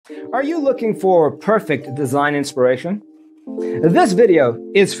Are you looking for perfect design inspiration? This video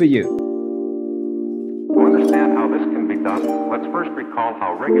is for you. To understand how this can be done, let's first recall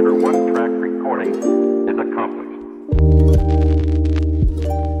how regular one-track recording is accomplished.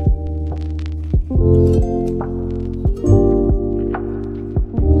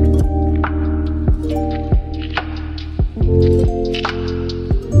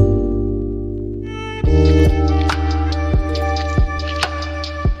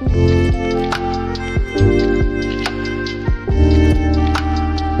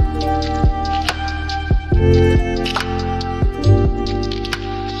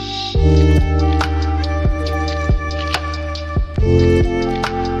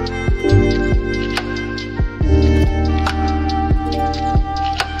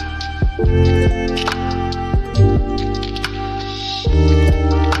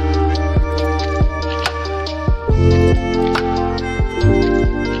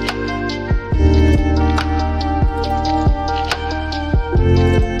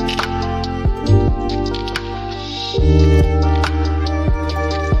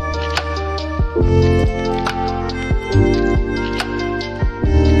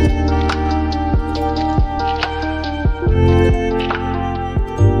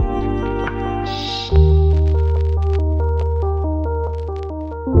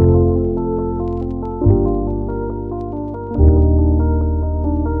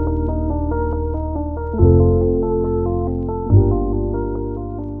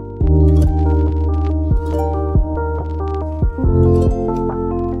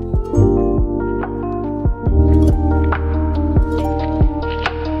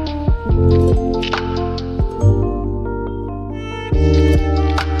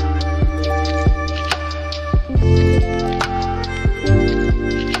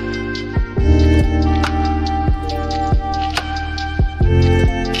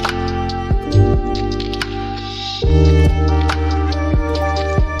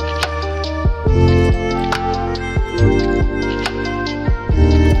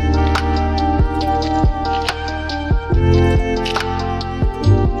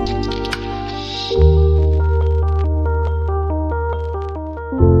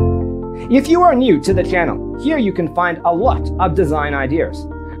 If you are new to the channel, here you can find a lot of design ideas.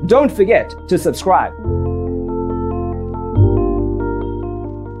 Don't forget to subscribe.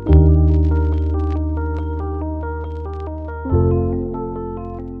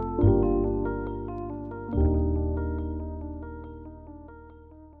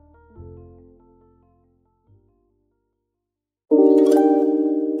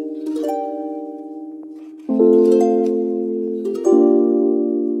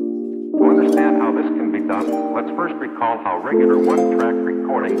 Let's first recall how regular one-track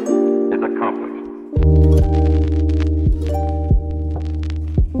recording is accomplished.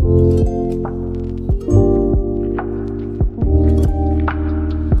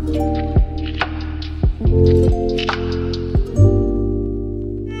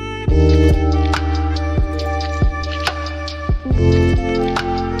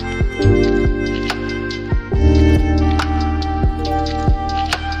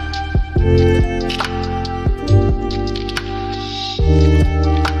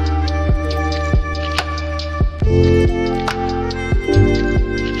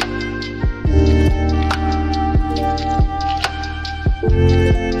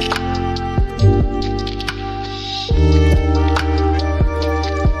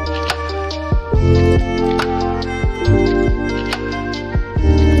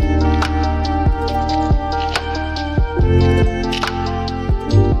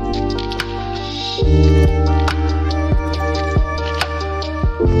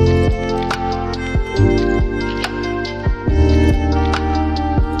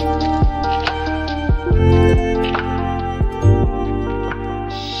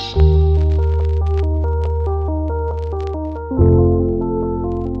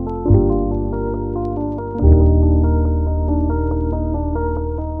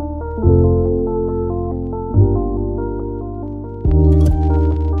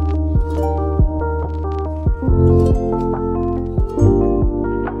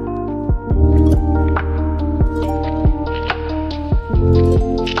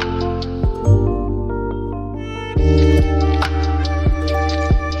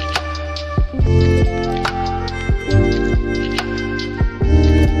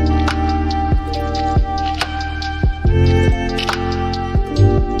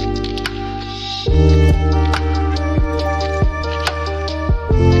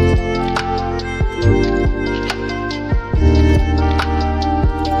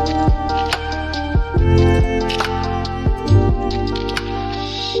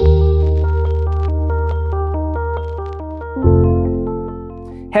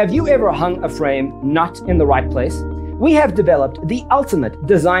 Have you ever hung a frame not in the right place? We have developed the ultimate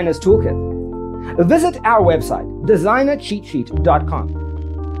designer's toolkit. Visit our website, designercheatsheet.com.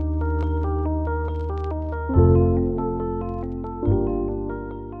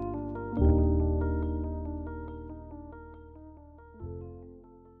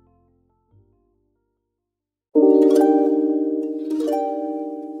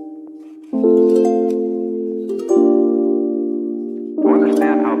 To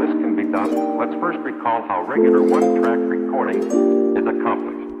understand how this can be done, let's first recall how regular one-track recording is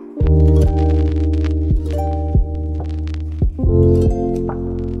accomplished.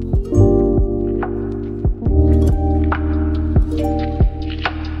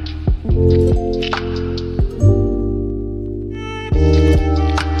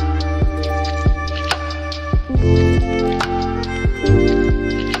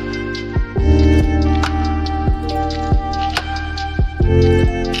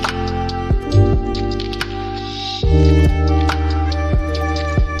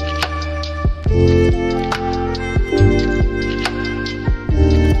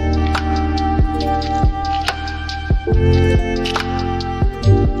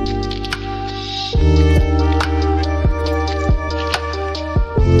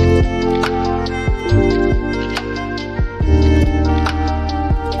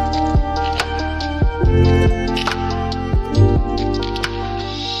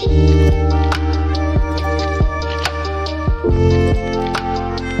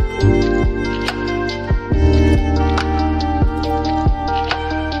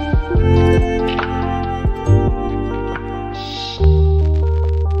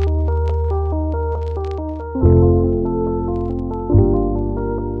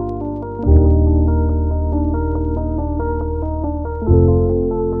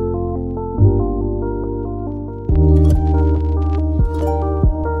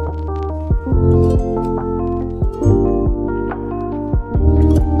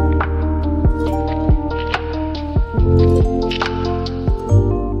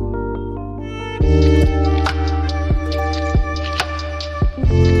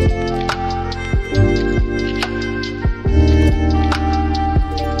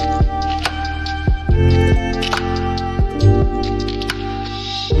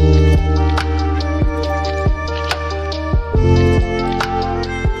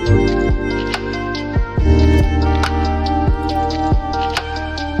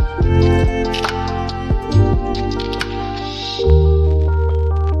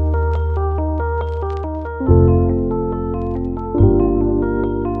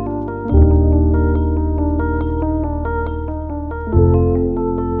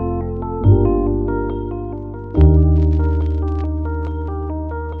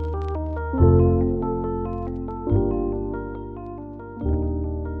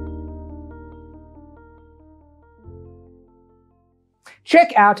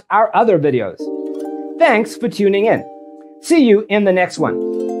 Check out our other videos. Thanks for tuning in. See you in the next one.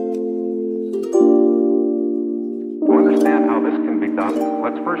 To understand how this can be done,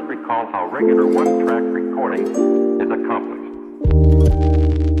 let's first recall how regular one-track recording